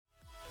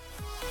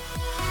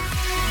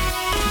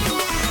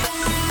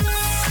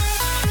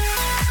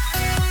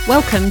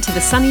Welcome to the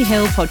Sunny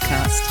Hill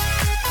podcast.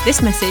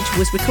 This message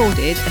was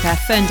recorded at our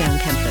Ferndown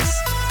campus.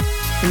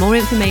 For more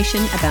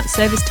information about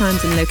service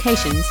times and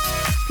locations,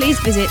 please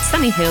visit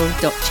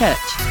sunnyhill.church.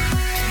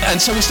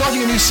 And so we're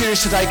starting a new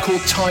series today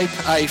called Type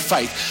A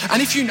Faith. And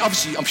if you,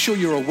 obviously, I'm sure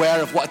you're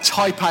aware of what a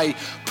Type A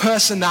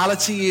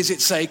personality is.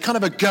 It's a kind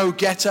of a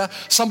go-getter,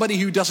 somebody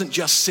who doesn't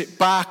just sit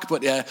back,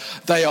 but they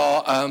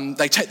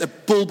take the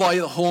bull by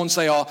the horns.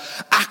 They are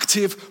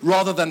active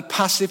rather than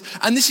passive.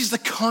 And this is the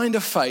kind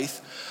of faith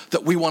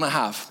that we want to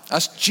have.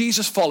 As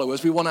Jesus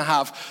followers, we want to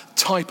have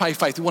Type A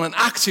faith. We want an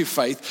active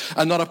faith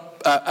and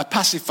not a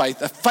passive faith.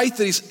 A faith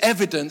that is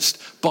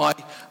evidenced by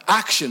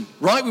action.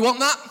 Right? We want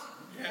that?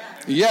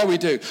 Yeah, we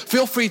do.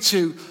 Feel free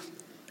to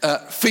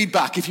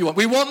feedback if you want.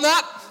 We want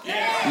that?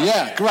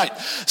 Yeah, great.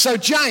 So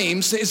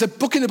James, there's a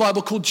book in the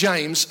Bible called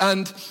James,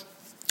 and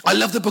I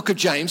love the book of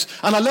James,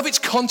 and I love its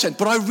content,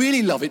 but I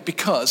really love it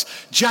because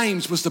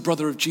James was the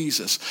brother of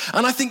Jesus.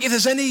 And I think if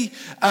there's any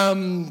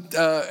kind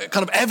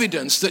of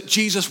evidence that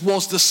Jesus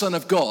was the Son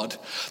of God,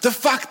 the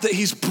fact that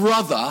his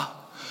brother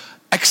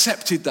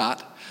accepted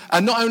that,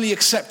 and not only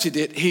accepted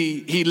it,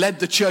 he led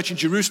the church in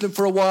Jerusalem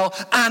for a while,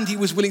 and he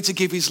was willing to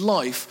give his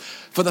life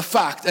for the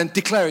fact and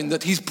declaring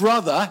that his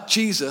brother,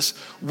 Jesus,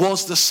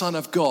 was the Son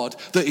of God,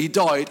 that he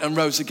died and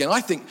rose again.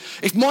 I think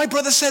if my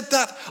brother said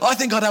that, I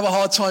think I'd have a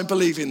hard time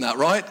believing that,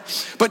 right?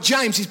 But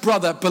James, his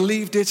brother,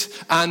 believed it,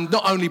 and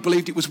not only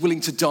believed it, was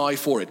willing to die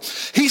for it.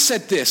 He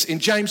said this in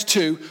James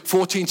 2,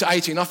 14 to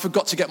 18. I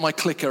forgot to get my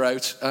clicker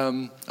out.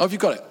 Have you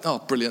got it? Oh,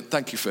 brilliant.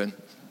 Thank you, Finn.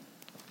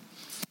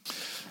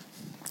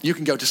 You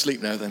can go to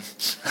sleep now then.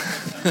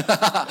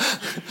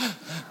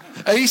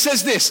 He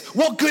says this: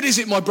 what good is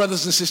it, my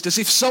brothers and sisters,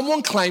 if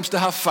someone claims to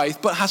have faith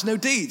but has no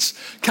deeds?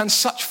 Can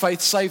such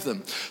faith save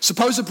them?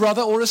 Suppose a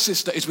brother or a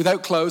sister is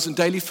without clothes and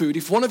daily food.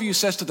 If one of you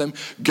says to them,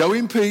 go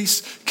in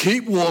peace,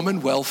 keep warm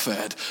and well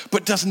fed,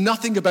 but does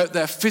nothing about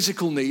their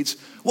physical needs,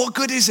 what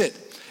good is it?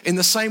 In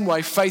the same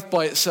way, faith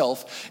by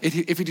itself,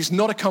 if it is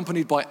not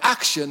accompanied by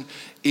action,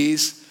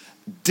 is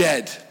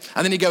dead.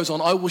 And then he goes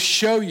on, I will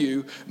show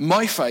you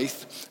my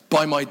faith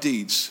by my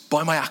deeds,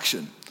 by my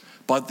action.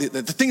 By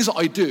the things that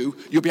I do,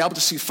 you'll be able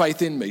to see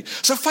faith in me.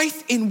 So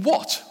faith in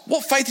what?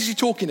 What faith is he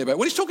talking about?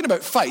 Well, he's talking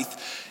about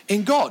faith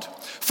in God.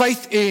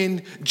 Faith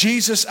in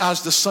Jesus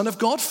as the Son of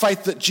God.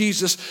 Faith that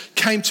Jesus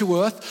came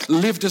to earth,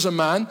 lived as a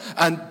man,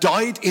 and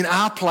died in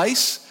our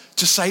place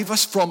to save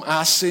us from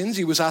our sins.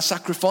 He was our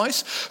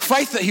sacrifice.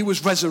 Faith that he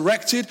was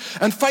resurrected.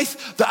 And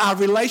faith that our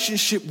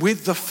relationship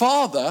with the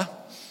Father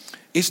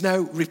is now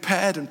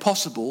repaired and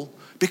possible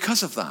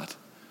because of that.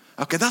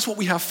 Okay, that's what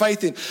we have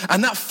faith in.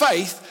 And that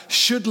faith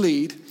should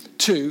lead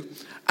to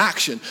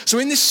action. So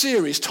in this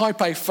series,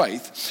 Type A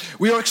Faith,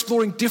 we are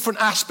exploring different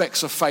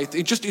aspects of faith.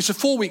 It's a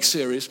 4-week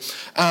series.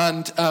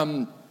 And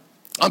I'm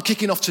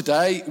kicking off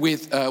today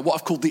with what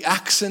I've called the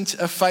accent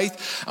of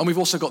faith. And we've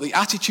also got the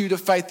attitude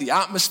of faith, the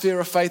atmosphere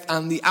of faith,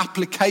 and the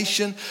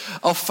application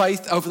of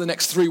faith over the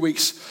next 3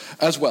 weeks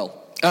as well.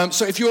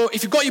 So if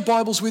you've got your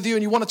Bibles with you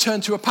and you want to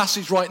turn to a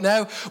passage right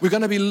now, we're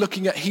going to be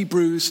looking at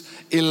Hebrews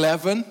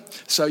 11.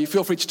 So you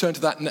feel free to turn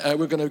to that, and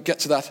we're going to get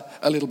to that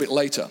a little bit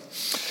later.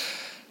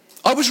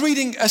 I was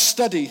reading a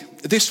study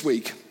this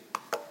week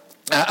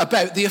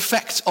about the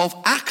effect of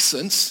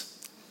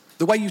accents,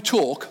 the way you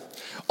talk,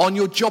 on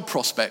your job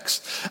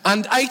prospects.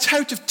 And 8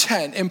 out of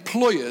 10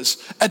 employers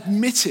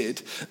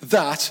admitted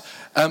that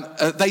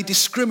they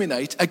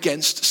discriminate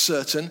against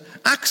certain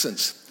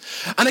accents.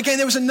 And again,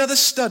 there was another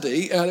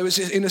study, there was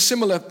in a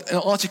similar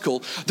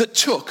article, that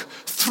took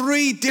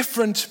 3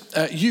 different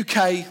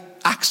UK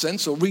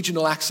accents or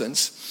regional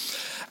accents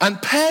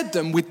and paired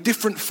them with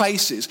different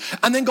faces,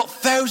 and then got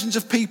thousands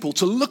of people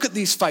to look at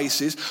these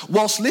faces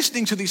whilst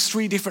listening to these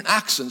 3 different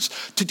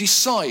accents to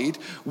decide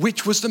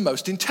which was the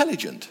most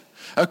intelligent.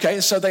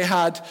 Okay, so they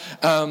had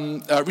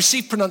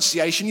received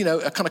pronunciation,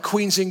 a kind of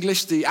Queen's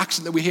English, the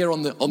accent that we hear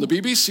on the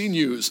BBC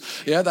News,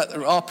 that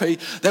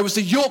RP. There was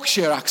the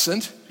Yorkshire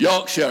accent,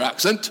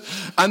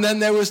 and then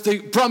there was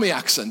the Brummie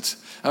accent,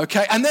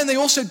 okay? And then they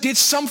also did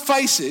some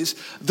faces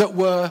that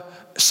were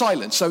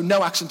silent, so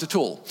no accent at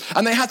all.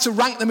 And they had to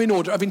rank them in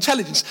order of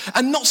intelligence.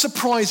 And not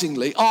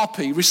surprisingly,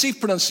 RP,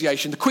 received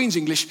pronunciation, the Queen's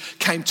English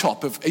came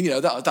top of,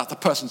 that the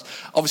person's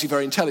obviously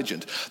very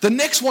intelligent. The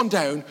next one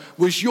down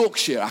was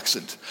Yorkshire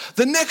accent.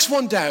 The next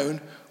one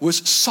down was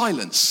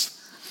silence.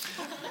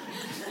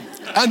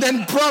 And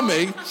then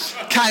Brummie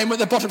came at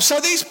the bottom.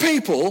 So these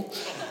people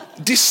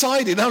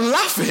decided, I'm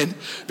laughing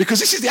because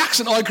this is the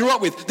accent I grew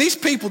up with. These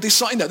people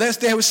decided,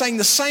 they were saying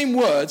the same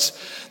words,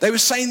 they were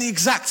saying the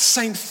exact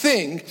same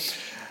thing,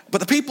 but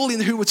the people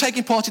who were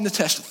taking part in the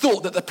test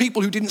thought that the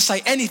people who didn't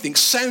say anything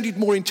sounded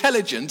more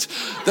intelligent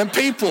than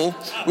people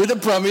with a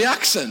Brummie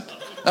accent.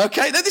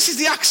 Okay, now this is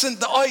the accent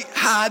that I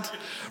had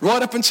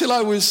right up until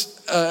I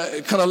was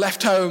kind of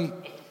left home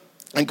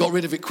and got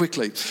rid of it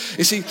quickly.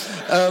 You see,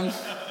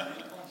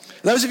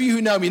 those of you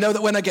who know me know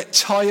that when I get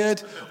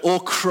tired or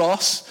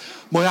cross,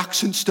 my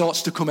accent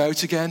starts to come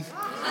out again.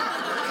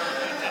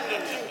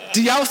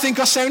 Do y'all think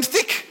I sound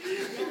thick?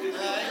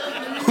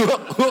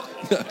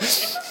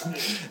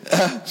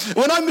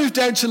 When I moved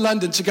down to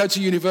London to go to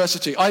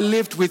university, I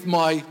lived with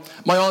my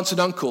aunt and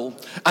uncle,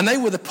 and they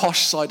were the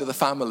posh side of the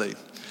family.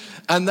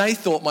 And they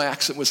thought my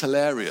accent was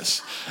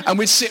hilarious. And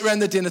we'd sit around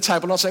the dinner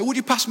table and I'd say, would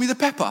you pass me the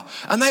pepper?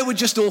 And they would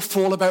just all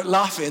fall about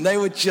laughing. They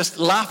would just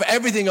laugh at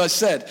everything I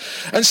said.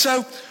 And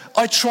so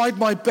I tried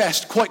my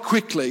best quite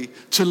quickly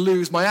to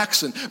lose my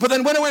accent. But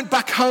then when I went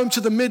back home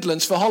to the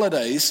Midlands for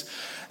holidays,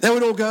 they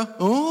would all go,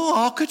 oh,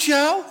 Arca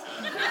Joe?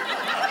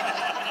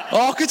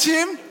 Arca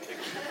Tim?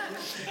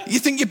 You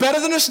think you're better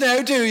than us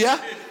now, do you?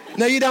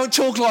 No, you don't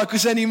talk like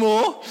us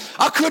anymore.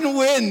 I couldn't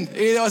win.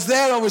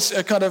 I was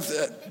kind of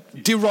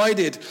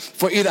derided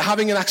for either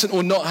having an accent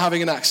or not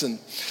having an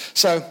accent.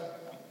 So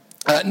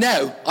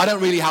now I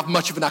don't really have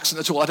much of an accent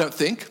at all, I don't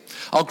think.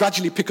 I'll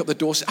gradually pick up the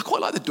Dorset. I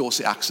quite like the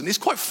Dorset accent. It's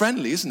quite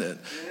friendly, isn't it?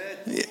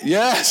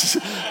 Yes,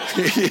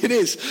 it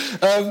is.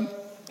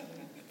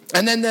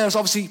 And then there's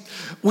obviously,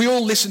 we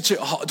all listen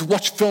to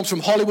watch films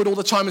from Hollywood all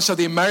the time, and so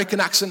the American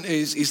accent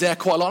is there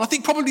quite a lot. And I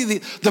think probably the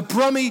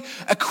Brummie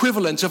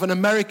equivalent of an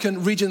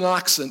American regional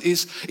accent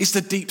is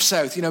the Deep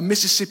South. You know,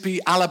 Mississippi,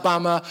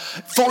 Alabama,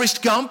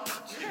 Forrest Gump.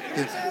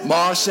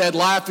 Mars said,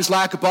 life is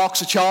like a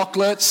box of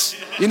chocolates.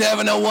 You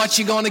never know what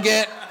you're going to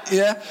get.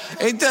 Yeah,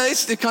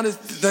 it's the kind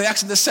of the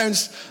accent that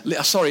sounds.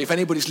 Sorry if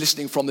anybody's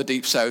listening from the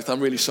Deep South. I'm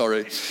really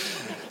sorry.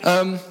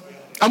 And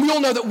we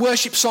all know that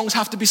worship songs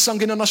have to be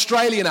sung in an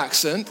Australian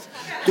accent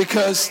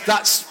because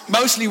that's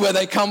mostly where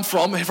they come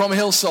from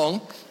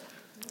Hillsong.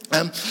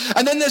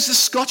 And then there's the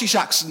Scottish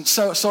accent.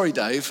 So sorry,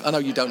 Dave. I know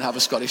you don't have a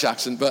Scottish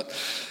accent, but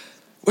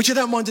which I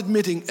don't mind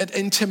admitting, it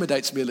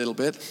intimidates me a little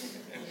bit.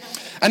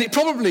 And it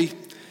probably.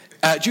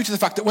 Due to the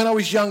fact that when I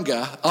was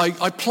younger,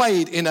 I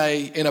played in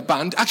a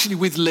band, actually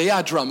with Lee,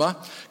 our drummer.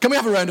 Can we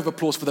have a round of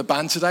applause for the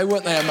band today?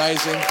 Weren't they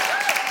amazing?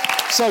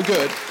 So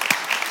good.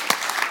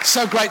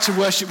 So great to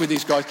worship with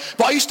these guys.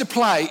 But I used to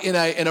play in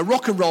a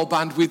rock and roll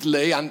band with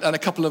Lee and a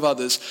couple of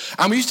others.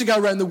 And we used to go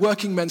around the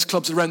working men's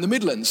clubs around the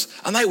Midlands.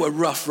 And they were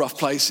rough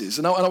places.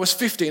 And I was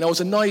 15. I was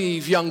a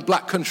naive young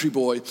black country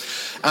boy.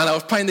 And I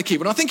was playing the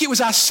keyboard. And I think it was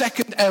our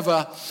second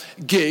ever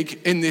gig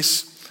in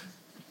this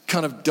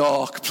kind of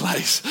dark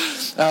place.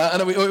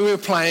 And we were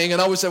playing,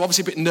 and I was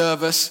obviously a bit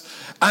nervous.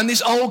 And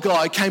this old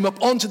guy came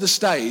up onto the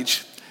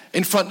stage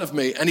in front of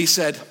me, and he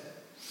said,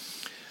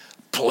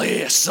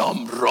 "Play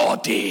some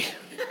Roddy."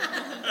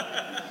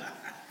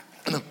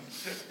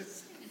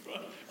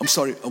 I'm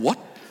sorry, a what?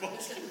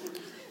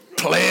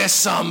 "Play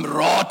some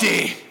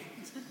Roddy."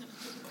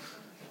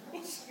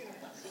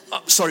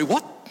 Sorry,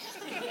 what?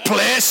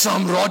 "Play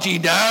some Roddy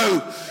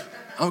now."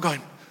 I'm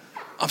going,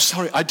 "I'm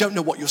sorry, I don't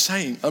know what you're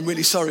saying. I'm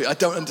really sorry, I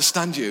don't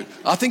understand you."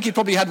 I think he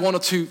probably had one or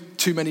two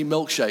too many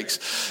milkshakes.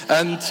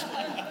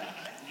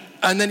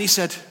 And then he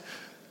said,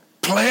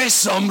 "Play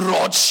some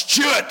Rod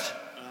Stewart."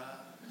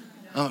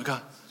 Oh, I go,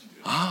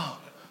 "Oh,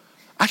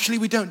 actually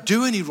we don't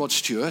do any Rod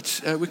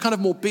Stewart. We're kind of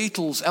more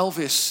Beatles,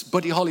 Elvis,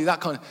 Buddy Holly,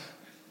 that kind of."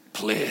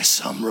 "Play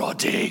some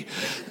Roddy."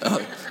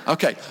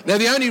 Okay, now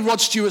the only Rod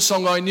Stewart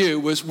song I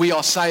knew was "We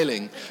Are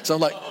Sailing." So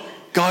I'm like,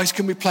 "Guys,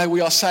 can we play We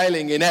Are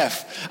Sailing in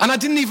F?" And I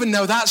didn't even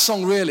know that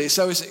song really.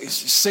 So it's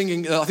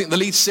singing, I think the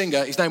lead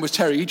singer, his name was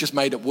Terry, he just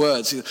made up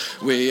words.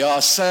 "We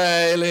are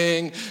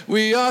sailing,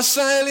 we are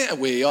sailing,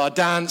 we are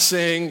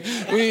dancing,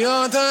 we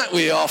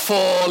are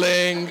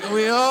falling,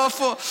 we are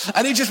falling."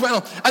 And he just went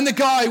on. And the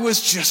guy was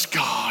just,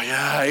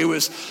 he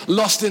was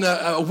lost in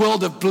a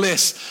world of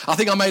bliss. I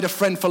think I made a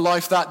friend for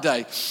life that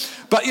day.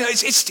 But, you know,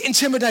 it's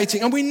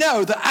intimidating. And we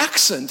know that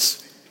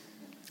accents,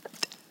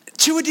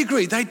 to a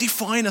degree, they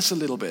define us a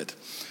little bit.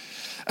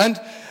 And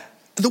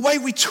the way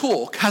we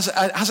talk has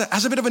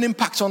a bit of an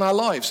impact on our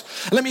lives.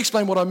 And let me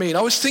explain what I mean.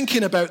 I was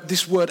thinking about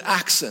this word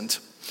accent,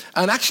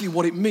 and actually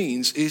what it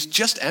means is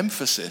just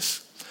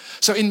emphasis.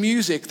 So in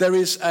music, there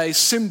is a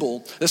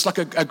symbol that's like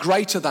a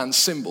greater than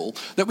symbol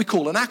that we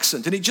call an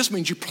accent. And it just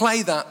means you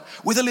play that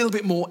with a little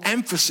bit more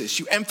emphasis.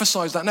 You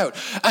emphasize that note.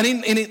 And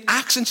in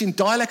accents, in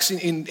dialects,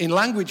 in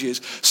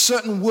languages,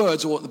 certain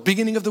words, or the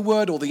beginning of the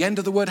word or the end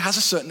of the word has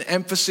a certain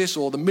emphasis,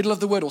 or the middle of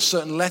the word or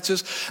certain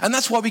letters. And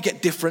that's why we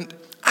get different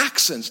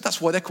accents.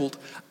 That's why they're called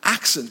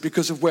accents,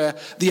 because of where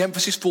the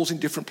emphasis falls in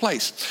different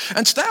place.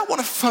 And today I want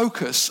to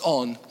focus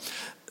on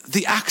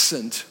the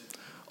accent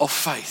of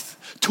faith.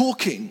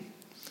 Talking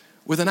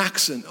with an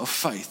accent of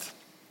faith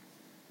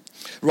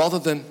rather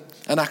than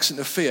an accent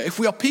of fear. If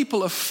we are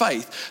people of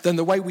faith, then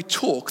the way we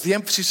talk, the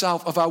emphasis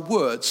of our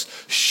words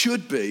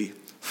should be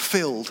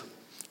filled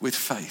with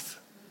faith.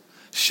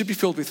 Should be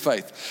filled with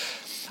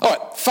faith. All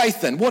right, faith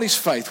then. What is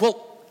faith?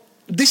 Well,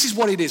 this is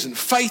what it isn't.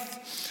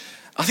 Faith,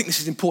 I think this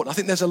is important. I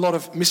think there's a lot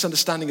of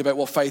misunderstanding about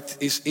what faith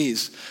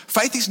is.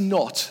 Faith is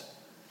not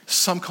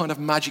some kind of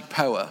magic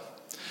power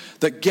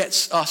that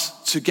gets us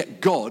to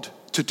get God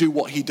to do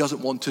what he doesn't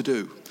want to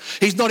do.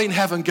 He's not in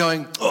heaven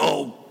going,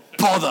 "Oh,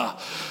 bother.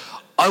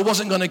 I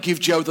wasn't going to give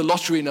Joe the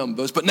lottery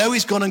numbers, but now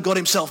he's gone and got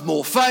himself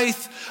more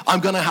faith. I'm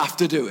going to have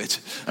to do it."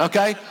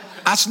 Okay?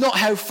 That's not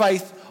how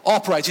faith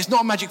operates. It's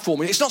not a magic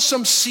formula. It's not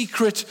some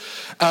secret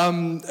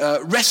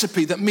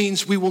recipe that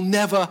means we will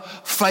never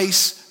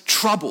face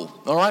trouble,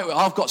 all right?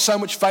 I've got so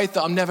much faith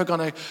that I'm never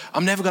going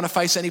to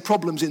face any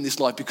problems in this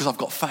life because I've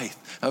got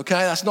faith, okay?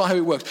 That's not how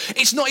it works.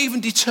 It's not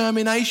even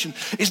determination.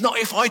 It's not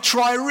if I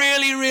try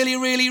really, really,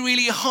 really,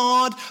 really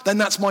hard, then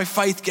that's my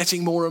faith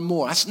getting more and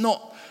more. That's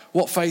not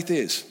what faith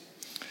is.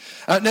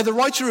 Now, the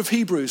writer of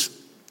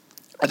Hebrews,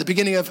 at the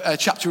beginning of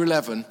chapter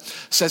 11,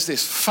 says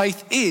this: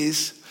 faith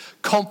is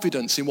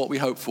confidence in what we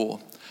hope for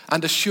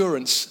and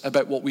assurance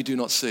about what we do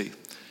not see.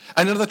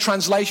 And in another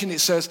translation,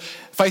 it says,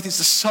 faith is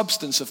the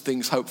substance of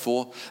things hoped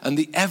for and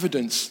the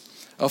evidence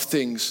of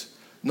things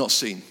not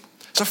seen.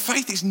 So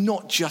faith is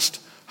not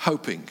just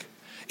hoping.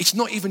 It's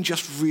not even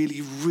just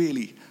really,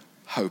 really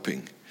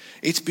hoping.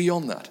 It's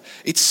beyond that.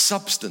 It's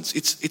substance.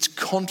 It's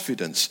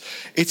confidence.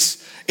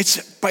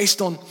 It's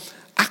based on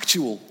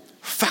actual,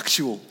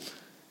 factual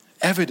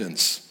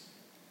evidence.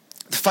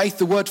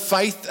 The word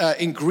faith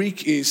in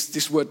Greek is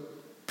this word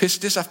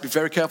pistis. I have to be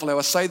very careful how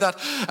I say that.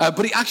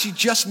 But it actually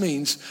just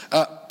means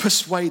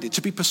persuaded,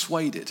 to be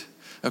persuaded.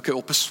 Okay,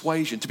 or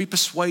persuasion, to be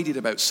persuaded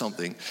about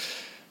something.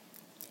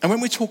 And when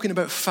we're talking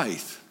about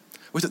faith,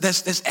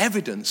 there's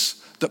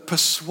evidence that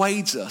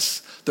persuades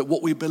us that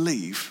what we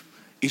believe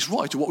is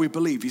right, or what we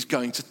believe is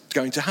going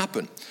to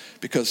happen,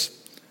 because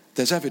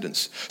there's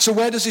evidence. So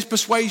where does this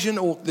persuasion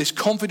or this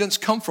confidence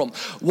come from?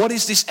 What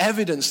is this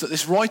evidence that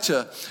this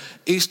writer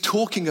is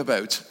talking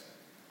about?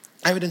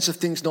 Evidence of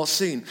things not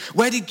seen.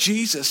 Where did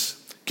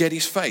Jesus get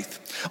his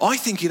faith? I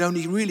think it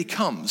only really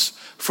comes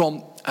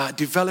from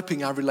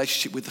developing our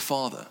relationship with the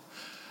Father.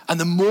 And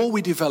the more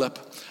we develop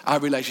our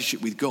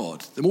relationship with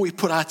God, the more we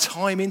put our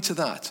time into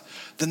that,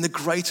 then the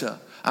greater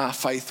our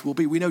faith will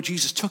be. We know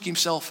Jesus took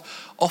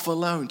himself off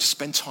alone to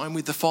spend time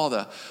with the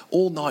Father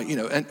all night,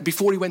 and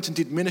before he went and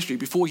did ministry,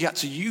 before he had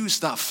to use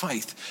that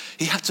faith,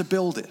 he had to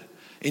build it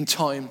in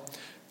time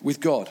with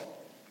God.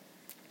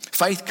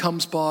 Faith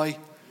comes by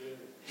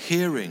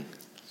hearing,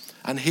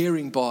 and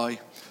hearing by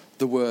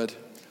the word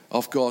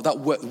of God. That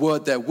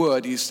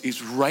word is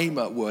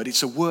rhema word.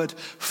 It's a word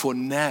for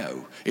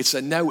now. It's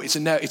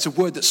a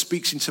word that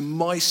speaks into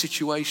my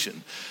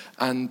situation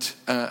and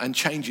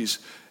changes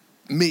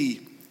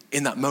me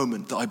in that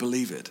moment that I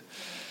believe it.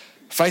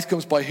 Faith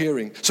comes by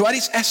hearing. So at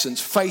its essence,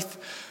 faith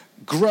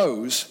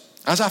grows.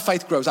 As our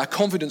faith grows, our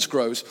confidence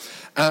grows.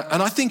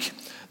 And I think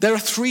there are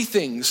three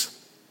things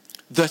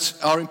that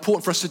are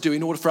important for us to do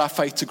in order for our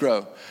faith to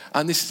grow.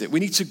 And this is it. We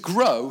need to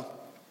grow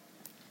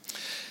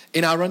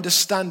in our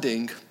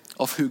understanding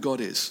of who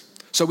God is.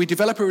 So we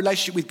develop a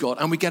relationship with God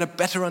and we get a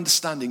better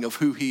understanding of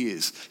who he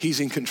is. He's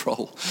in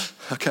control,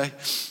 okay?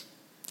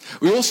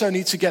 We also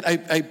need to get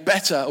a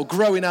better, or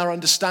grow in our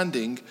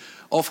understanding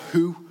of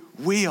who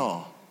we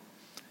are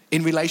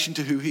in relation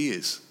to who he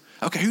is.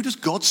 Okay, who does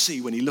God see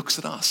when he looks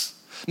at us?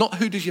 Not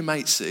who does your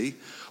mate see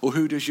or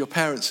who does your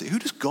parents see. Who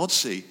does God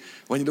see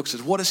when he looks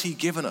at us? What has he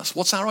given us?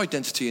 What's our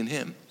identity in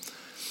him?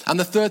 And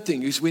the third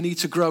thing is we need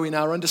to grow in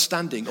our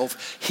understanding of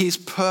his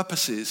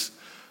purposes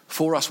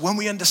for us. When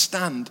we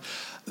understand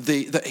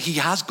that he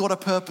has got a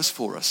purpose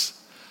for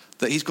us,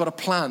 that he's got a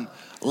plan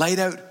laid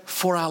out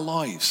for our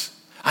lives,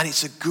 and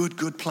it's a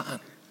good plan,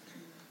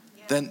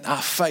 then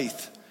our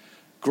faith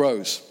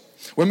grows.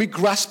 When we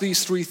grasp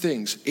these three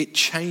things, it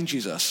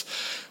changes us.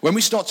 When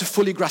we start to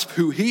fully grasp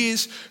who he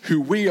is,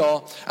 who we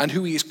are, and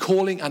who he is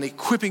calling and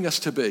equipping us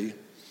to be,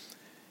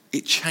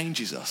 it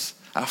changes us.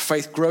 Our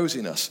faith grows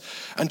in us.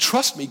 And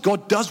trust me,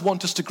 God does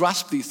want us to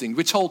grasp these things.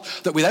 We're told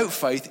that without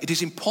faith, it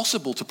is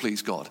impossible to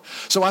please God.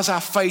 So as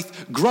our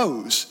faith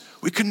grows,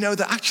 we can know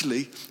that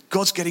actually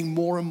God's getting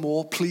more and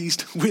more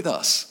pleased with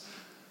us,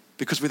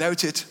 because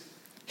without it,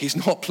 he's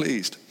not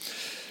pleased.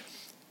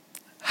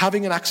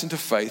 Having an accent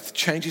of faith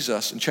changes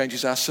us and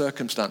changes our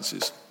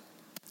circumstances.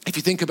 If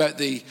you think about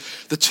the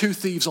two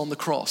thieves on the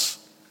cross,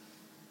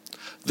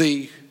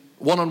 the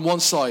one on one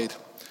side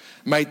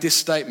made this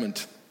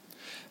statement.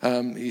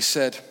 He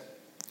said,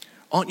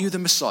 "Aren't you the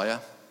Messiah?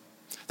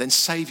 Then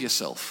save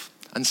yourself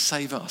and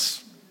save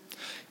us."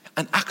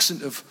 An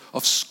accent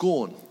of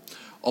scorn,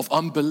 of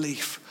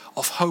unbelief,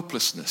 of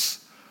hopelessness.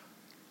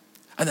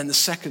 And then the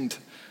second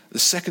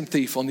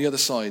thief on the other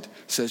side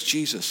says,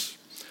 "Jesus,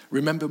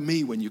 remember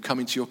me when you come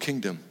into your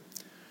kingdom."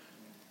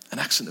 An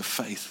accent of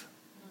faith.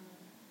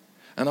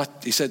 And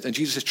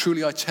Jesus says,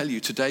 "Truly I tell you,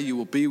 today you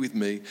will be with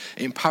me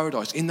in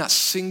paradise." In that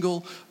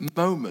single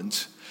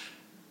moment,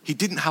 he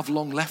didn't have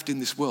long left in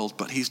this world,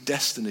 but his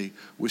destiny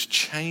was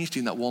changed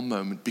in that one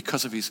moment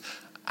because of his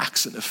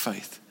accent of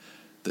faith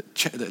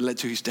that led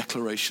to his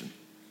declaration.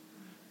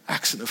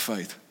 Accent of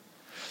faith.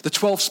 The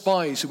 12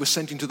 spies who were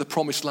sent into the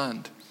promised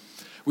land,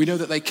 we know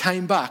that they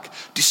came back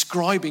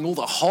describing all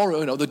the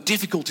horror, the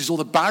difficulties, all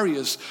the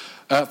barriers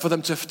for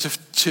them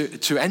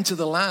to enter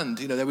the land.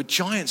 There were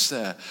giants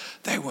there.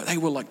 They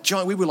were like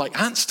giants. We were like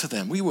ants to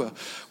them. We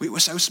were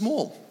so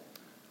small.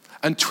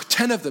 And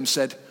 10 of them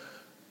said,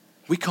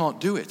 "We can't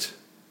do it."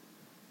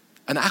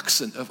 An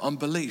accent of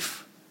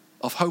unbelief,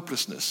 of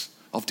hopelessness,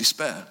 of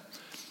despair.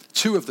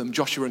 2 of them,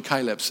 Joshua and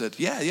Caleb, said,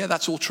 yeah,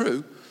 that's all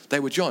true. They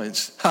were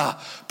giants.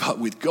 But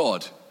with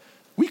God,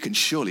 we can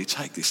surely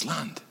take this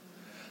land.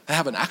 They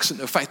have an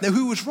accent of faith. Now,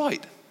 who was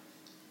right?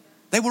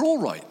 They were all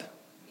right.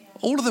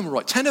 All of them were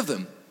right. 10 of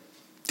them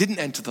didn't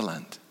enter the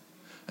land.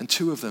 And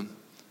 2 of them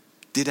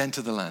did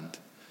enter the land.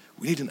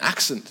 We need an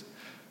accent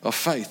of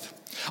faith.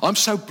 I'm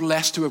so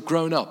blessed to have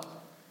grown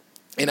up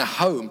in a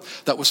home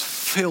that was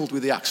filled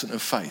with the accent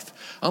of faith.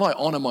 And I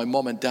honor my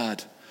mom and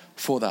dad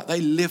for that.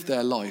 They lived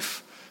their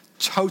life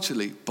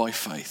totally by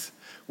faith,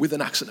 with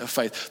an accent of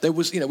faith. There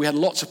was, we had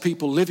lots of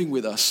people living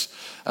with us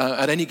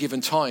at any given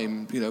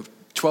time,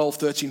 12,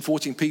 13,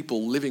 14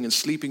 people living and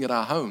sleeping at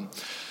our home.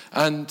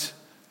 And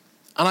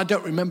I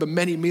don't remember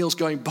many meals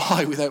going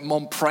by without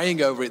mom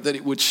praying over it that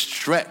it would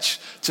stretch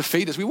to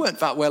feed us. We weren't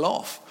that well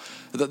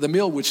off, that the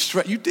meal would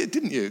stretch. You did,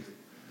 didn't you?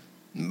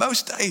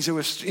 Most days it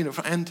was,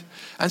 and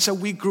so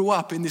we grew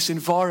up in this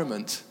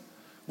environment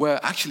where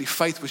actually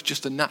faith was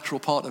just a natural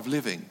part of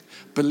living,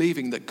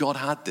 believing that God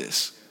had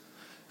this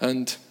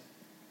and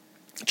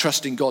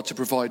trusting God to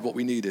provide what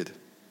we needed.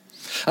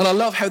 And I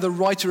love how the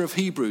writer of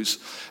Hebrews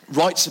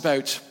writes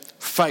about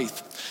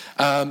faith.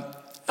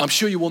 I'm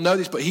sure you will know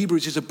this, but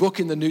Hebrews is a book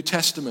in the New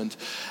Testament.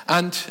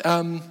 And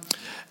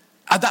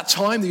at that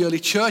time, the early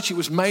church, it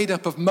was made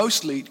up of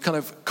mostly kind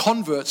of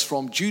converts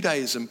from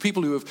Judaism,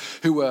 people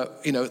who were,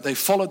 they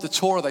followed the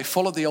Torah, they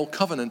followed the Old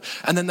Covenant,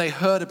 and then they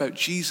heard about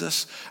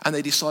Jesus, and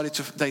they decided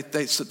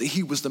they said that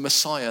he was the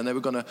Messiah, and they were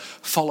going to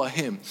follow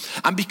him.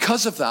 And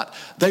because of that,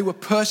 they were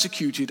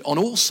persecuted on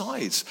all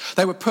sides.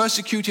 They were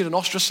persecuted and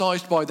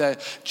ostracized by their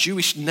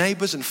Jewish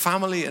neighbors and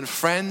family and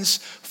friends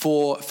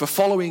for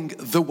following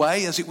the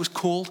way, as it was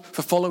called,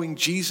 for following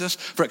Jesus,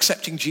 for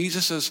accepting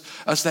Jesus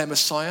as their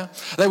Messiah.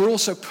 They were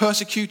also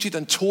persecuted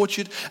and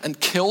tortured and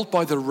killed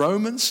by the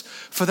Romans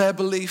for their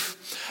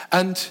belief.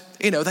 And,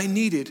 they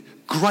needed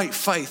great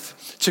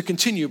faith to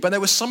continue. But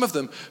there were some of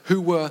them who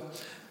were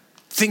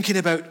thinking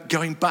about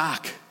going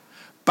back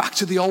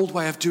to the old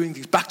way of doing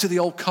things, back to the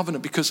old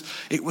covenant, because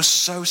it was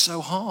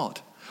so hard.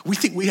 We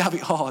think we have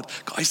it hard.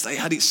 Guys, they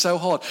had it so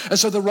hard. And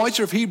so the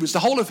writer of Hebrews, the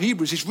whole of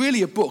Hebrews is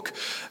really a book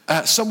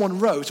someone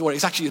wrote, or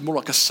it's actually more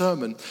like a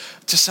sermon,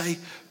 to say,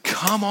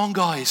 come on,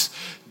 guys.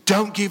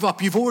 Don't give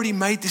up. You've already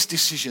made this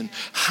decision.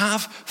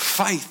 Have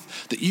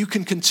faith that you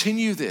can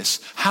continue this.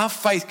 Have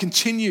faith,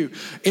 continue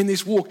in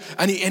this walk.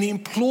 And he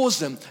implores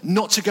them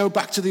not to go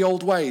back to the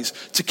old ways,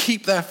 to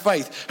keep their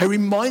faith. He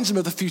reminds them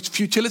of the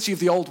futility of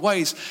the old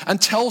ways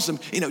and tells them,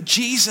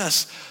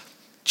 Jesus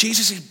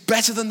is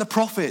better than the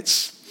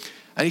prophets.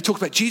 And he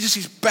talks about Jesus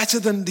is better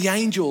than the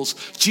angels.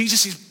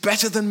 Jesus is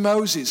better than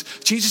Moses.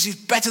 Jesus is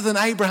better than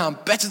Abraham,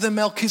 better than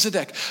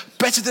Melchizedek,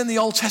 better than the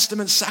Old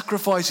Testament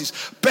sacrifices,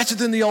 better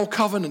than the Old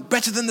Covenant,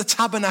 better than the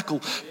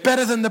tabernacle,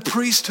 better than the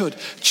priesthood.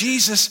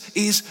 Jesus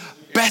is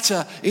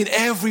better in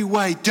every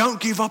way. Don't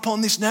give up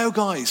on this now,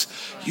 guys.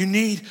 You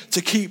need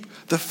to keep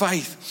the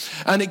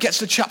faith. And it gets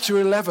to chapter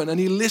 11, and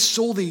he lists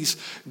all these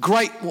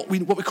great, what we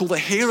call the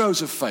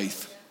heroes of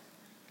faith.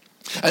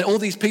 And all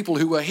these people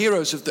who were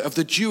heroes of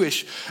the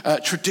Jewish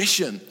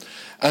tradition.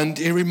 And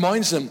he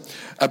reminds them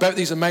about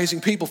these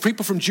amazing people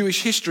from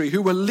Jewish history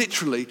who were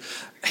literally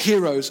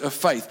heroes of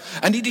faith.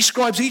 And he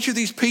describes each of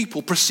these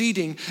people,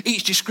 preceding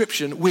each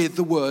description with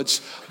the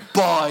words,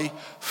 by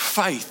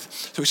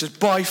faith. So he says,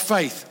 by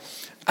faith,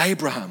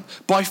 Abraham,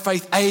 by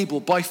faith Abel,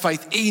 by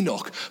faith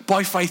Enoch,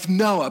 by faith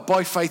Noah,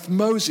 by faith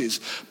Moses,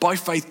 by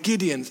faith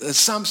Gideon,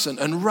 Samson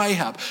and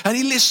Rahab. And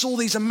he lists all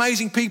these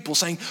amazing people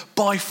saying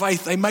by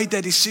faith they made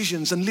their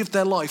decisions and lived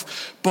their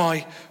life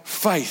by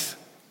faith.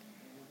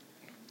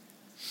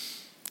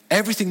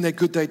 Everything they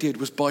did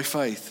was by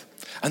faith.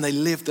 And they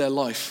lived their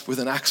life with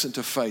an accent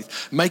of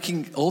faith,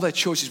 making all their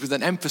choices with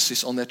an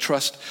emphasis on their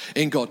trust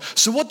in God.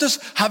 So what does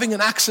having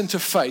an accent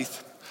of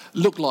faith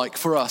look like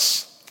for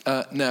us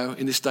now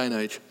in this day and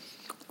age?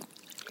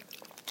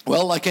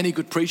 Well, like any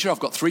good preacher, I've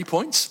got 3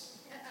 points.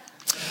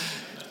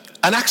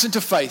 An accent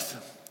of faith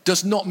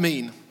does not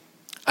mean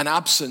an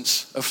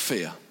absence of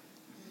fear.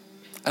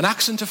 An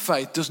accent of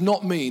faith does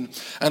not mean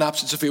an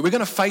absence of fear. We're going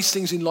to face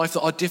things in life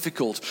that are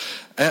difficult.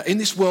 In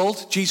this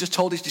world, Jesus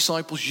told his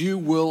disciples, you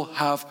will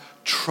have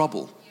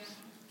trouble.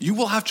 You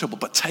will have trouble,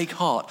 but take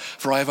heart,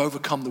 for I have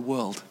overcome the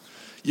world.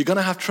 You're going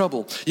to have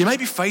trouble. You may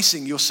be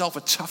facing yourself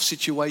a tough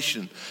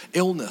situation,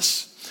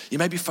 illness. You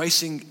may be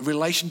facing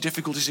relation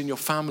difficulties in your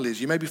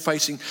families. You may be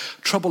facing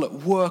trouble at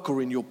work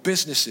or in your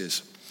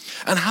businesses.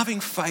 And having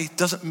faith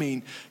doesn't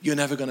mean you're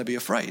never going to be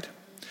afraid.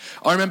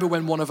 I remember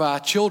when one of our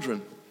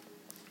children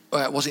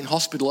was in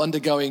hospital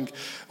undergoing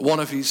one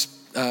of his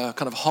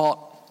open heart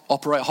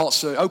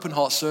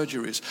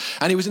surgeries.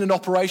 And he was in an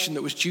operation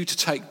that was due to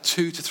take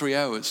 2 to 3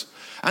 hours.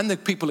 And the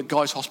people at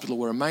Guy's Hospital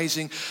were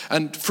amazing.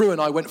 And Fru and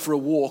I went for a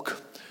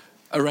walk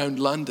around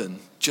London,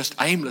 just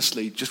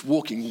aimlessly, just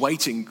walking,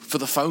 waiting for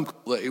the phone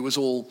call that it was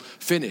all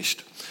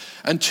finished.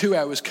 And 2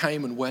 hours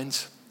came and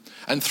went,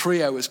 and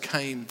 3 hours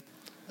came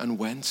and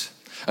went,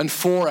 and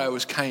 4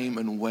 hours came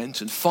and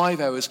went, and 5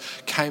 hours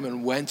came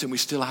and went, and we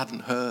still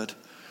hadn't heard.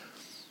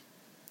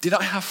 Did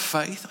I have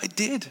faith? I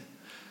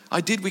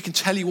did. We can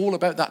tell you all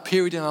about that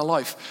period in our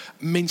life.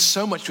 It means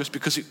so much to us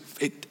because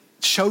it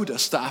showed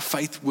us that our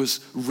faith was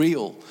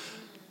real.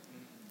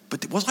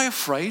 But was I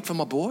afraid for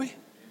my boy?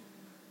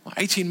 My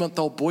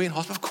 18-month-old boy in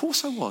hospital, of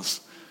course I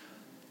was.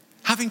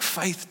 Having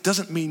faith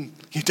doesn't mean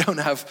you don't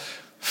have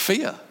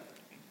fear.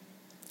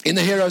 In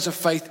the Heroes of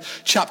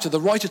Faith chapter, the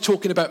writer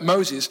talking about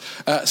Moses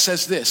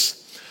says this.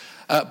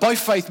 By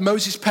faith,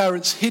 Moses'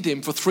 parents hid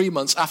him for 3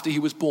 months after he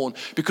was born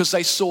because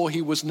they saw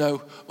he was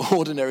no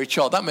ordinary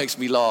child. That makes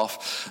me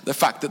laugh, the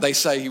fact that they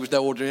say he was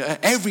no ordinary.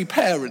 Every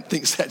parent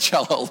thinks their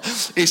child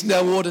is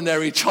no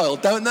ordinary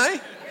child, don't they?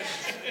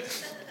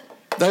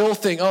 They all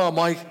think, oh,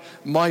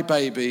 my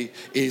baby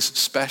is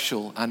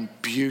special and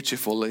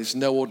beautiful, is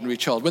no ordinary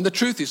child. When the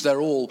truth is they're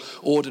all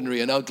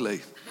ordinary and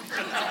ugly.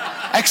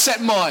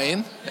 Except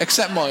mine.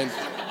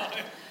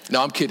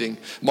 No, I'm kidding.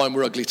 Mine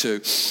were ugly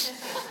too.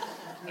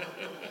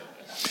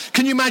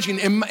 Can you imagine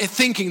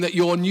thinking that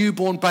your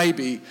newborn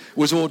baby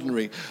was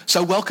ordinary?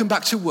 So welcome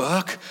back to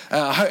work.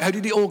 How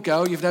did it all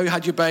go? You've now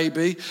had your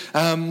baby.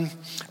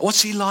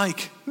 What's he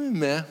like?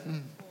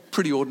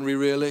 Pretty ordinary,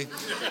 really.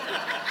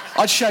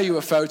 I'd show you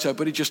a photo,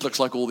 but he just looks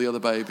like all the other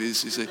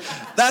babies, you see.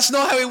 That's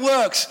not how it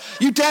works.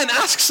 You daren't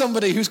ask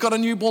somebody who's got a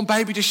newborn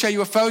baby to show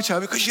you a photo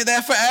because you're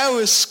there for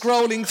hours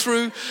scrolling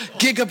through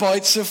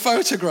gigabytes of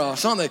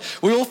photographs, aren't they?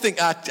 We all think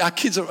our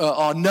kids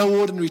are no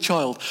ordinary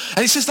child.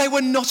 And it says they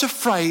were not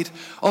afraid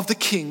of the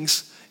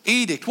king's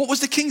edict. What was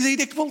the king's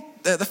edict? Well,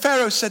 the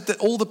Pharaoh said that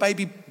all the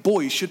baby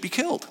boys should be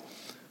killed.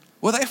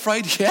 Were they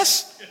afraid?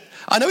 Yes.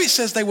 I know it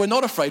says they were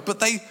not afraid, but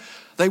they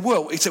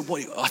were.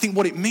 I think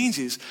what it means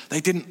is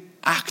they didn't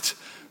act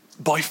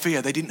by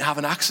fear. They didn't have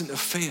an accent of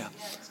fear.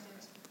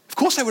 Of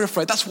course they were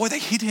afraid. That's why they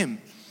hid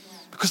him.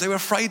 Because they were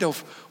afraid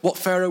of what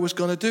Pharaoh was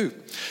going to do.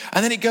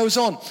 And then it goes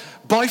on.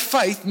 By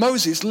faith,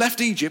 Moses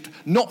left Egypt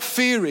not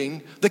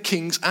fearing the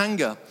king's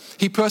anger.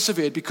 He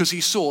persevered because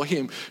he saw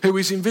him who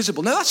is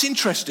invisible. Now that's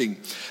interesting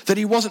that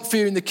he wasn't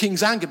fearing the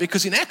king's anger,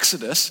 because in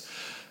Exodus,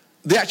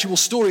 the actual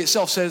story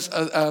itself says,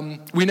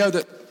 we know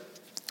that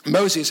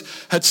Moses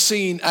had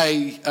seen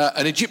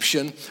an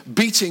Egyptian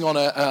beating on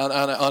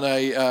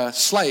a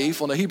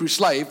slave, on a Hebrew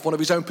slave, one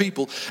of his own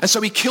people. And so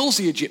he kills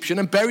the Egyptian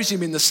and buries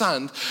him in the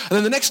sand. And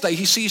then the next day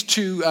he sees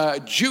two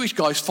Jewish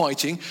guys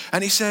fighting,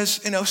 and he says,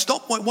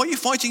 stop, why are you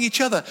fighting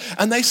each other?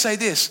 And they say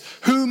this,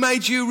 who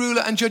made you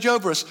ruler and judge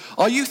over us?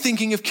 Are you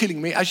thinking of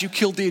killing me as you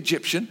killed the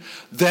Egyptian?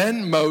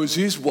 Then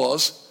Moses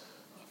was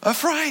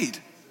afraid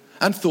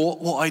and thought,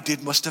 what I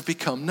did must have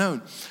become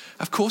known.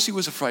 Of course he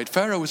was afraid.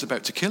 Pharaoh was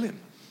about to kill him.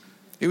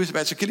 He was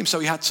about to kill him, so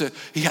he had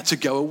to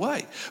go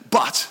away.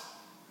 But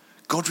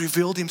God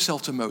revealed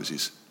himself to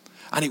Moses.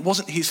 And it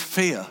wasn't his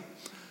fear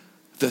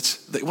that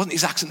it wasn't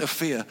his accent of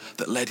fear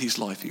that led his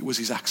life. It was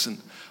his accent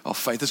of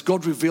faith. As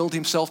God revealed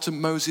himself to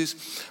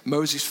Moses,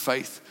 Moses'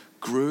 faith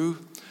grew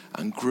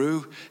and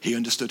grew. He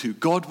understood who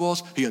God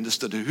was, he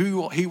understood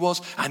who he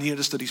was, and he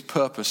understood his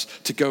purpose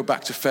to go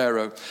back to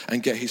Pharaoh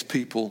and get his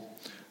people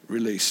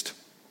released.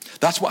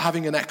 That's what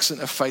having an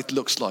accent of faith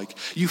looks like.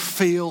 You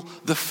feel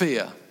the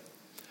fear,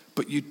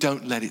 but you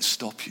don't let it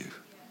stop you.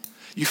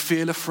 You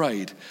feel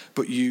afraid,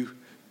 but you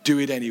do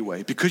it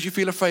anyway. Because you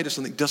feel afraid of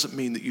something doesn't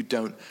mean that you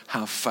don't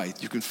have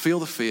faith. You can feel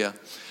the fear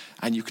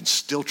and you can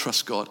still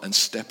trust God and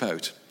step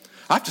out.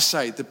 I have to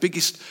say, the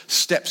biggest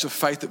steps of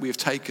faith that we have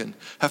taken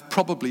have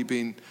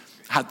probably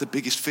had the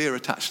biggest fear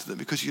attached to them,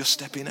 because you're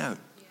stepping out.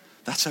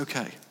 That's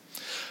okay.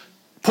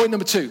 Point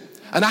number 2,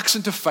 an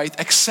accent of faith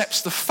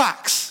accepts the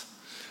facts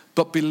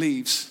but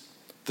believes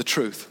the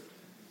truth.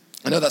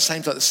 I know that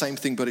sounds like the same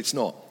thing, but it's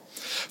not.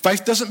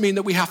 Faith doesn't mean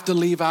that we have to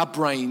leave our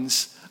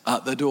brains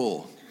at the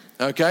door.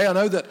 Okay, I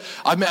know that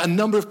I've met a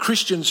number of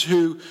Christians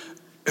who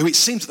it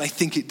seems that they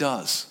think it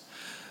does.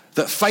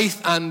 That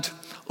faith and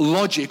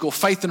logic, or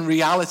faith and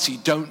reality,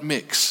 don't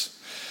mix.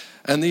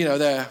 And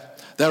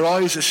their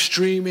eyes are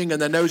streaming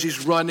and their nose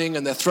is running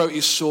and their throat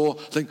is sore.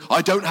 Think,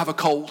 I don't have a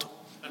cold.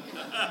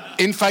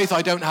 In faith,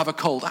 I don't have a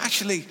cold.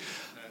 Actually,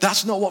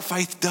 that's not what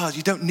faith does.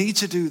 You don't need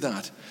to do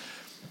that.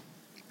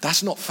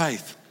 That's not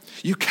faith.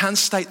 You can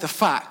state the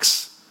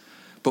facts,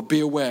 but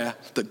be aware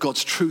that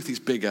God's truth is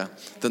bigger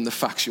than the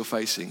facts you're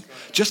facing.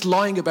 Just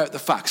lying about the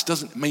facts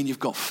doesn't mean you've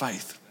got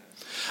faith.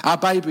 Our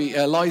baby,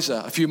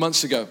 Eliza, a few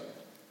months ago,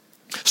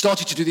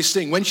 started to do this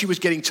thing. When she was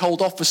getting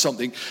told off for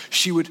something,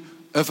 she would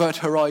avert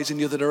her eyes in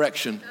the other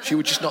direction. She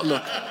would just not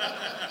look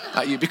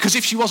at you. Because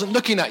if she wasn't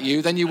looking at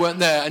you, then you weren't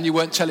there and you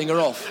weren't telling her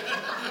off.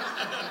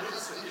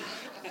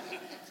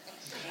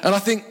 And I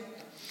think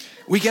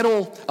we get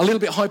all a little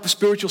bit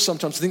hyper-spiritual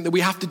sometimes to think that we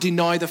have to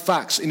deny the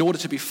facts in order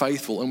to be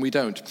faithful, and we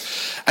don't.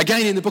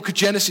 Again, in the book of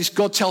Genesis,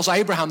 God tells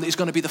Abraham that he's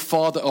going to be the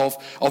father of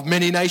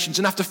many nations.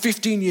 And after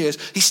 15 years,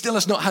 he still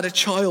has not had a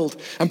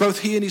child. And both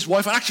he and his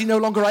wife are actually no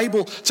longer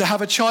able to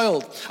have a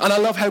child. And I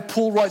love how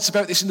Paul writes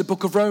about this in the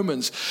book of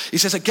Romans. He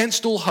says,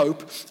 against all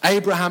hope,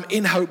 Abraham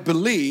in hope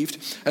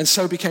believed, and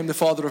so became the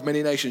father of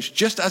many nations.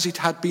 Just as it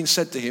had been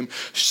said to him,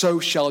 so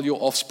shall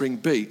your offspring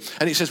be.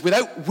 And it says,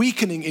 without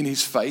weakening in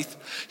his faith,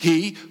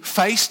 he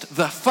faced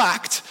the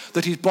fact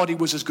that his body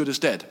was as good as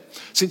dead,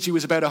 since he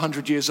was about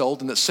 100 years old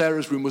and that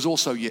Sarah's womb was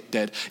also yet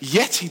dead.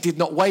 Yet he did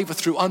not waver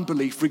through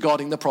unbelief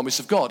regarding the promise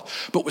of God,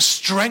 but was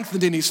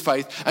strengthened in his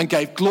faith and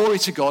gave glory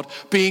to God,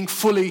 being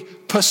fully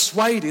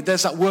persuaded,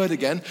 there's that word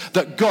again,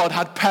 that God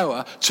had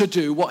power to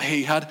do what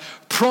he had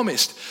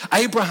promised.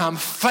 Abraham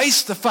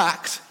faced the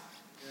fact,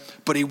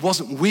 but he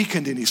wasn't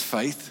weakened in his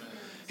faith.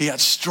 He had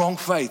strong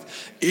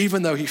faith,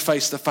 even though he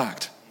faced the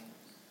fact.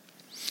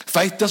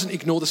 Faith doesn't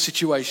ignore the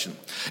situation.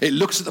 It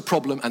looks at the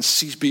problem and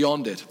sees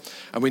beyond it.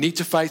 And we need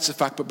to face the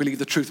fact but believe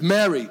the truth.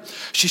 Mary,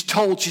 she's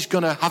told she's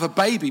going to have a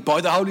baby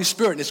by the Holy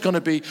Spirit and it's going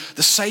to be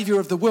the Savior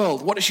of the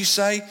world. What does she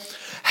say?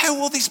 How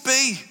will this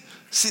be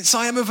since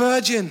I am a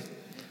virgin?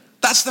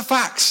 That's the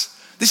facts.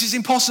 This is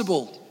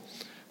impossible.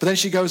 But then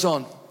she goes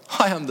on,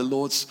 I am the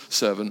Lord's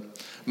servant.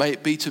 May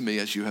it be to me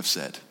as you have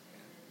said.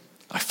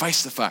 I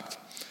face the fact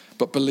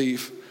but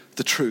believe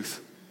the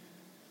truth.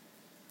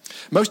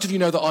 Most of you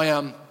know that I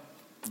am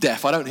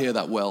deaf. I don't hear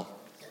that well.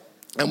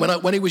 And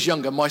when he was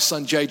younger, my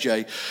son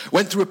JJ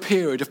went through a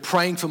period of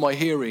praying for my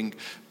hearing.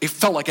 It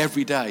felt like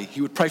every day.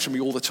 He would pray for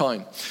me all the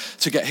time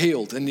to get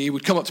healed. And he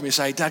would come up to me and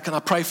say, Dad, can I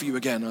pray for you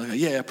again? And I go,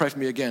 yeah, pray for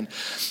me again.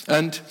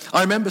 And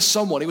I remember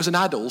someone, it was an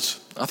adult,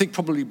 I think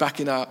probably back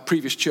in our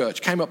previous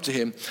church, came up to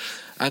him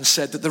and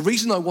said that the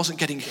reason I wasn't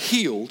getting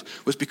healed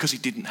was because he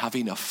didn't have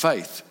enough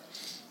faith.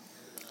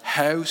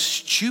 How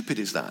stupid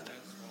is that?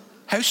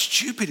 How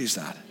stupid is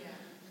that?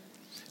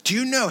 Do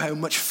you know how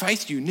much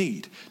faith you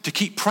need to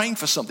keep praying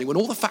for something when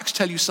all the facts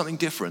tell you something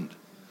different?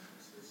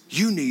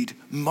 You need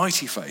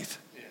mighty faith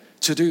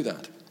to do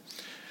that.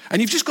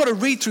 And you've just got to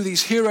read through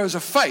these heroes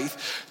of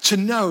faith to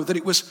know that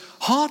it was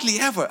hardly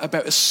ever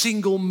about a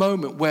single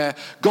moment where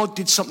God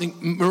did something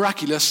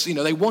miraculous. You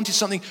know, they wanted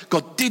something,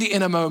 God did it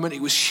in a moment.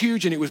 It was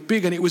huge and it was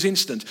big and it was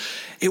instant.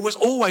 It was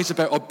always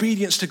about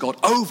obedience to God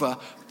over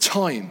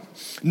time.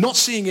 Not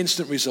seeing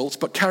instant results,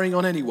 but carrying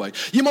on anyway.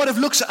 You might have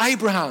looked at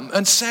Abraham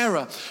and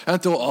Sarah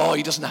and thought, oh,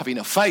 he doesn't have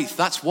enough faith.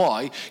 That's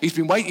why he's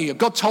been waiting.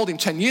 God told him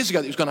 10 years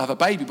ago that he was going to have a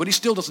baby, but he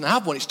still doesn't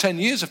have one. It's 10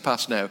 years have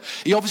passed now.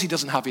 He obviously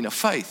doesn't have enough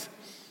faith.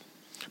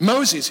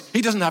 Moses,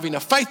 he doesn't have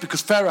enough faith because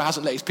Pharaoh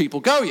hasn't let his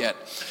people go yet.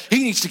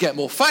 He needs to get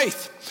more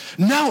faith.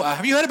 Noah,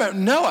 have you heard about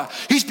Noah?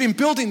 He's been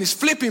building this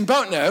flipping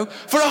boat now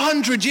for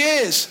 100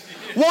 years.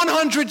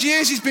 100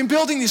 years he's been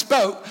building this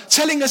boat,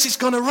 telling us it's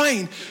going to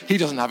rain. He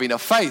doesn't have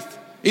enough faith.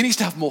 He needs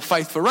to have more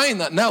faith for rain,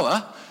 that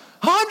Noah.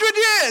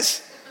 100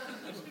 years.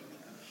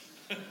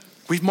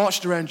 We've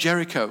marched around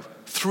Jericho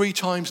 3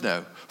 times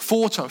now,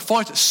 4 times,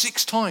 5 times,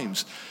 6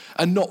 times.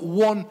 And not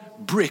one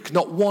brick,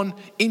 not 1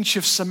 inch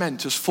of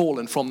cement has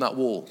fallen from that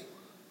wall.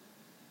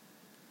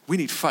 We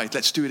need faith.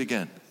 Let's do it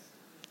again.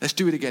 Let's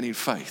do it again in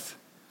faith.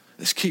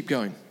 Let's keep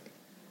going.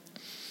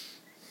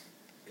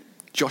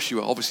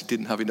 Joshua obviously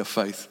didn't have enough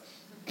faith.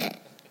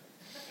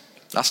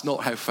 That's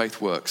not how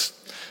faith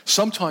works.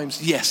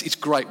 Sometimes, yes, it's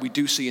great. We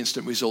do see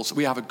instant results.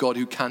 We have a God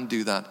who can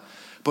do that.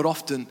 But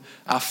often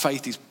our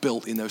faith is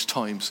built in those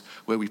times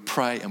where we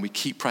pray and we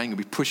keep praying and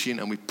we push in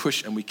and we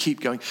push and we keep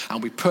going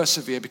and we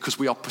persevere because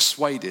we are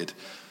persuaded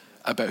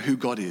about who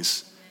God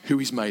is, who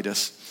he's made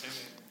us,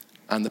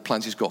 and the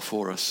plans he's got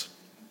for us.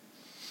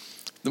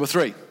 Number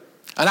 3,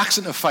 an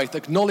accent of faith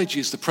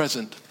acknowledges the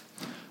present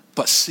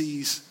but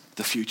sees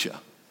the future.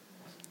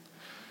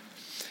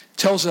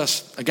 Tells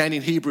us, again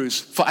in Hebrews,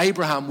 for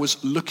Abraham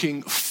was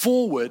looking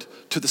forward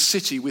to the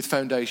city with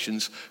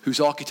foundations, whose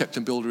architect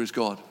and builder is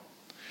God.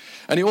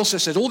 And he also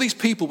says, all these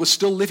people were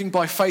still living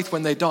by faith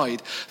when they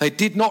died. They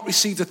did not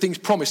receive the things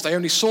promised. They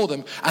only saw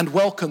them and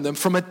welcomed them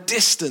from a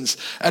distance,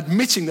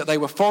 admitting that they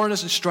were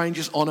foreigners and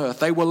strangers on earth.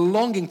 They were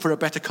longing for a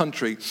better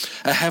country,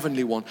 a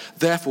heavenly one.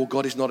 Therefore,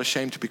 God is not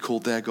ashamed to be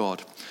called their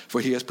God, for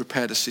he has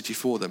prepared a city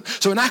for them.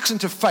 So an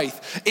accent of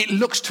faith, it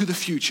looks to the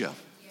future.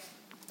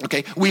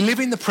 Okay, we live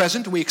in the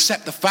present, we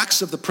accept the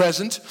facts of the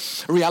present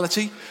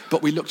reality,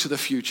 but we look to the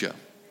future.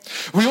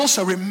 We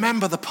also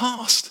remember the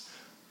past.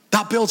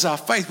 That builds our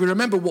faith. We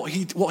remember what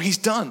he's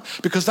done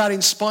because that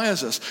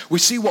inspires us. We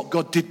see what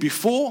God did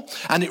before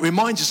and it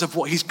reminds us of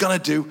what he's going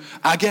to do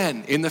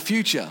again in the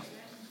future.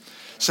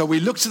 So we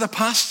look to the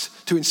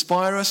past to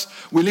inspire us.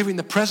 We live in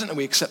the present and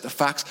we accept the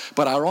facts,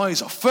 but our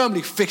eyes are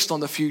firmly fixed on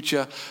the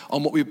future,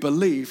 on what we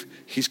believe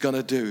he's going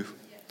to do.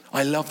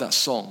 I love that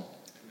song.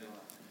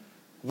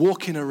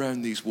 Walking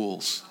around these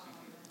walls.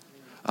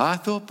 I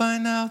thought by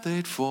now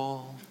they'd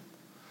fall,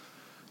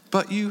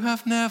 but you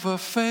have never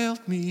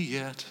failed me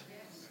yet.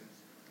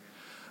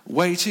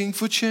 Waiting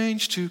for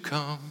change to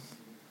come,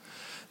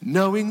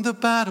 knowing the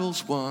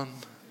battle's won,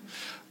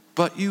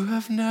 but you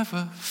have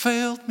never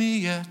failed me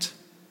yet.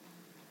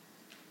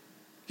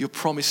 Your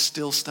promise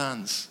still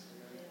stands.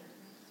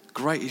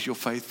 Great is your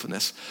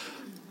faithfulness.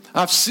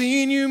 I've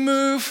seen you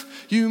move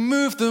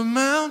the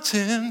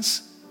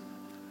mountains.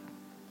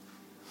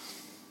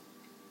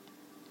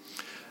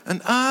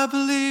 And I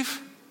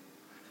believe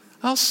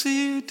I'll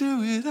see you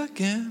do it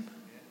again.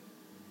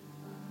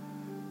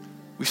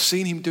 We've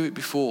seen him do it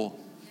before.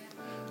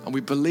 And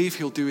we believe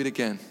he'll do it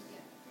again.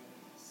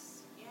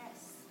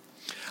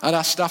 At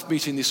our staff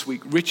meeting this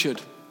week,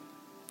 Richard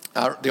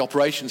the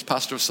operations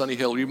pastor of Sunny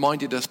Hill,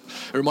 reminded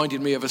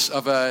me of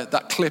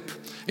that clip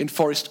in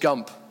Forrest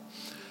Gump.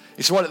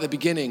 It's right at the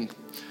beginning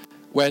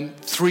when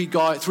three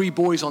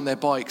boys on their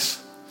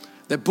bikes,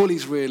 they're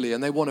bullies really,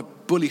 and they want to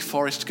bully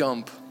Forrest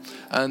Gump,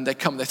 and they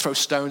throw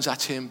stones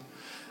at him,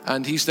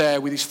 and he's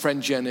there with his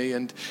friend Jenny,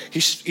 and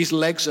his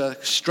legs are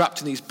strapped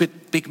in these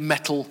big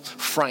metal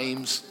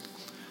frames,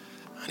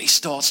 and he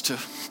starts to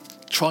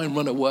try and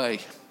run away.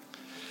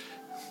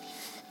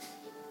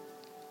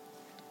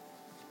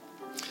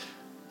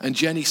 And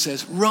Jenny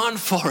says, "Run,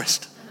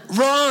 Forrest,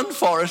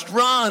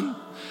 run."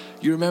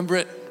 You remember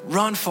it?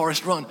 Run,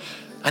 Forrest, run.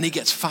 And he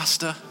gets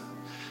faster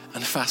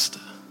and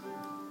faster.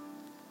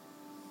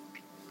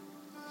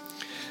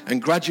 And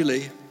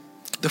gradually,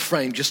 the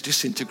frame just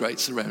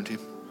disintegrates around him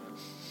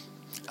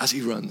as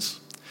he runs.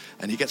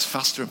 And he gets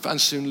faster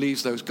and soon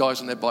leaves those guys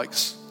on their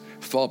bikes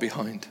far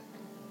behind.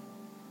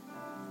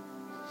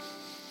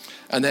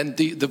 And then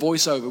the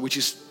voiceover, which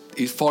is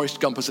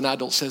Forrest Gump as an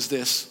adult, says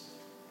this: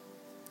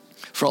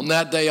 "From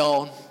that day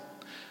on,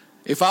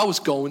 if I was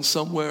going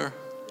somewhere,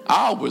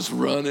 I was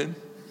running."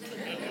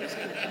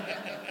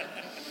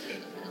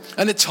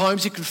 And at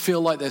times you can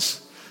feel like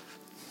there's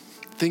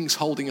things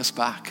holding us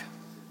back.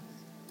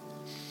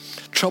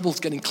 Trouble's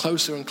getting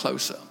closer and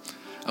closer.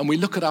 And we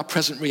look at our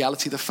present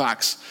reality, the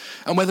facts,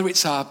 and whether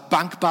it's our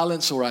bank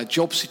balance or our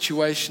job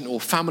situation or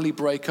family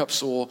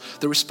breakups or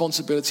the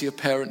responsibility of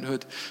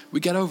parenthood, we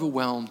get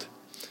overwhelmed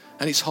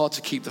and it's hard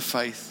to keep the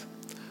faith.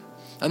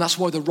 And that's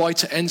why the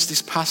writer ends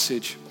this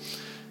passage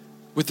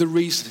with the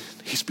reason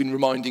he's been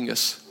reminding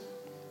us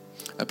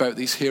about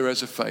these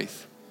heroes of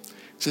faith.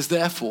 He says,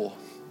 "Therefore,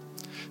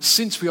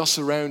 since we are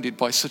surrounded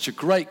by such a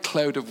great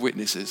cloud of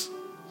witnesses,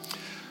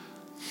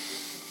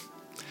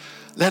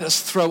 let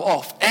us throw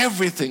off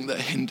everything that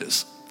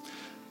hinders,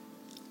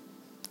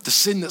 the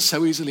sin that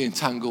so easily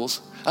entangles,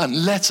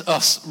 and let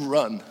us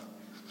run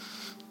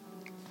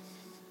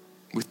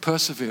with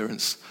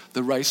perseverance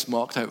the race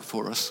marked out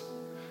for us,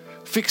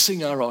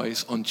 fixing our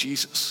eyes on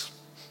Jesus,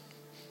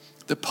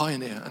 the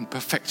pioneer and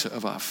perfecter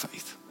of our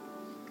faith."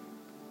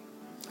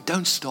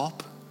 Don't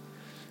stop.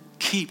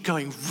 Keep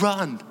going.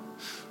 Run.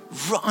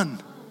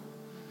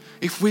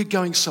 If we're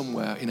going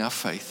somewhere in our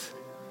faith,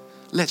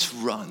 let's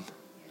run.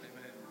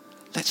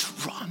 Let's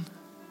run.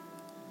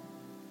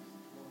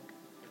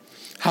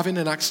 Having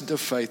an accent of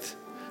faith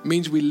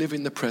means we live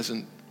in the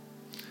present.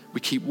 We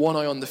keep one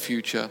eye on the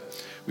future.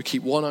 We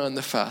keep one eye on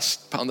the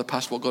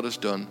past, what God has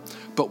done.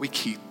 But we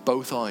keep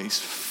both eyes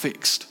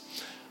fixed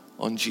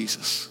on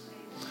Jesus,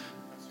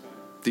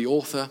 the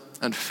author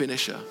and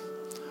finisher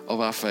of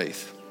our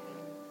faith.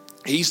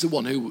 He's the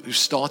one who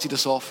started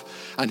us off,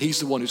 and he's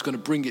the one who's going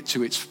to bring it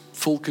to its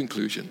full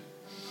conclusion.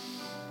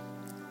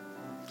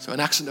 So an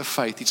accent of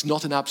faith, it's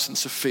not an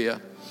absence of fear.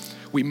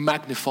 We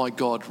magnify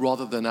God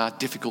rather than our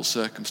difficult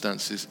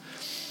circumstances.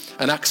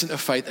 An accent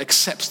of faith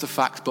accepts the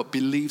fact but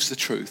believes the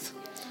truth.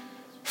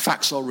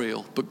 Facts are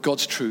real, but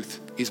God's truth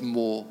is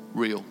more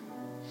real.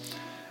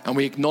 And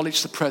we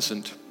acknowledge the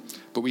present,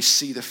 but we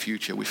see the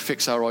future. We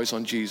fix our eyes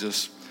on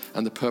Jesus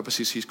and the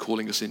purposes he's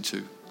calling us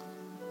into.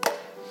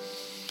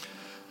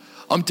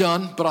 I'm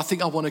done, but I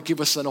think I want to give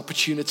us an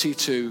opportunity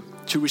to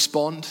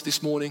respond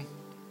this morning,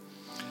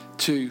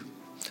 to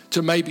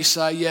maybe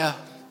say, yeah,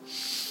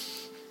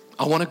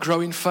 I want to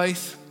grow in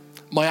faith.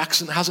 My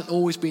accent hasn't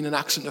always been an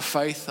accent of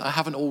faith. I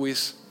haven't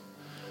always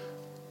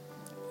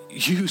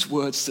used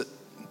words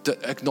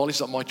that acknowledge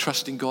that my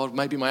trust in God.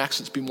 Maybe my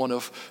accent's been one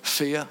of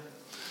fear.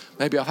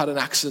 Maybe I've had an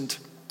accent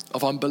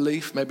of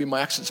unbelief. Maybe my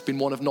accent's been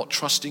one of not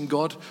trusting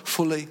God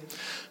fully.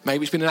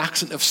 Maybe it's been an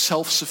accent of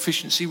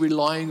self-sufficiency,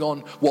 relying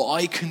on what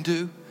I can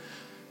do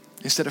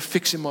instead of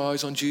fixing my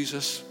eyes on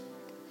Jesus.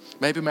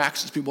 Maybe my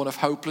accent's been one of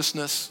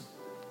hopelessness.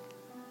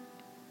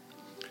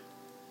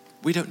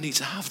 We don't need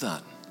to have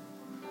that.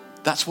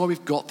 That's why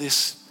we've got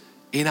this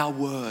in our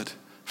word.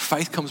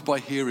 Faith comes by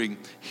hearing,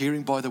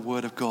 hearing by the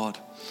word of God.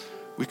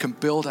 We can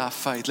build our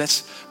faith.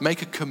 Let's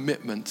make a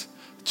commitment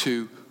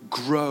to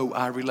grow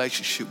our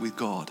relationship with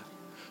God,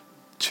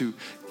 to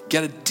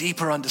get a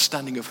deeper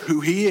understanding of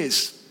who he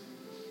is,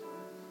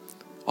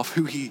 of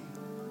who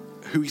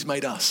he's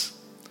made us,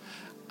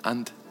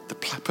 and the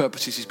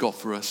purposes he's got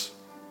for us.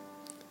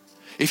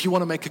 If you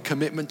want to make a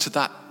commitment to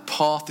that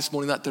path this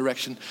morning, that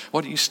direction,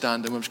 why don't you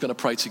stand and we're just going to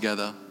pray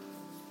together.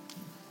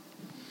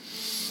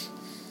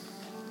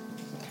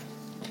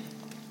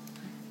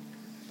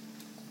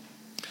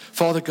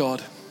 Father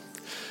God,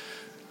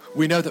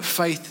 we know that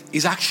faith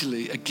is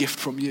actually a gift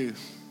from you.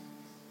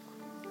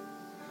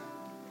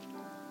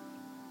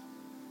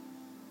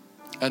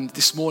 And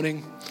this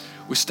morning,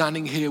 we're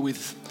standing here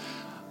with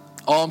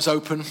arms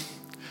open,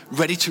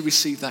 ready to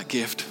receive that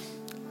gift,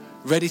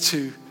 ready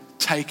to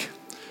take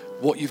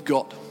what you've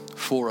got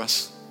for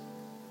us.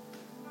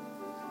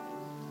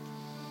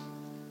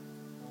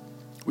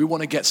 We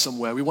want to get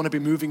somewhere. We want to be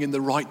moving in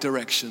the right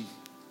direction.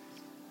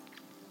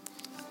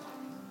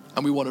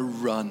 And we want to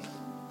run.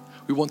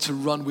 We want to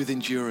run with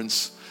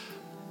endurance.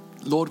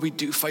 Lord, we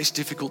do face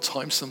difficult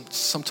times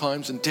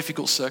sometimes and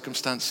difficult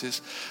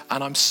circumstances.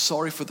 And I'm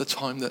sorry for the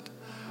time that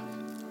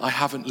I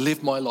haven't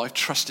lived my life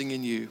trusting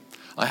in you.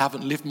 I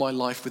haven't lived my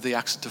life with the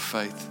accent of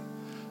faith.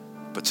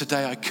 But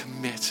today I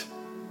commit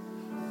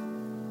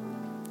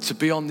to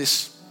be on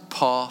this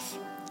path,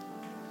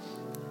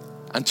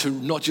 and to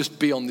not just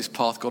be on this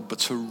path, God, but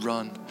to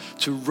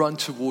run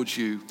towards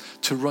you,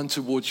 to run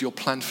towards your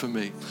plan for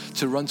me,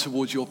 to run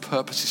towards your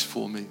purposes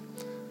for me.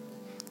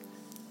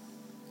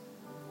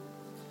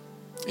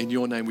 In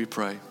your name we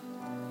pray.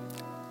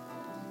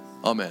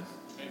 Amen.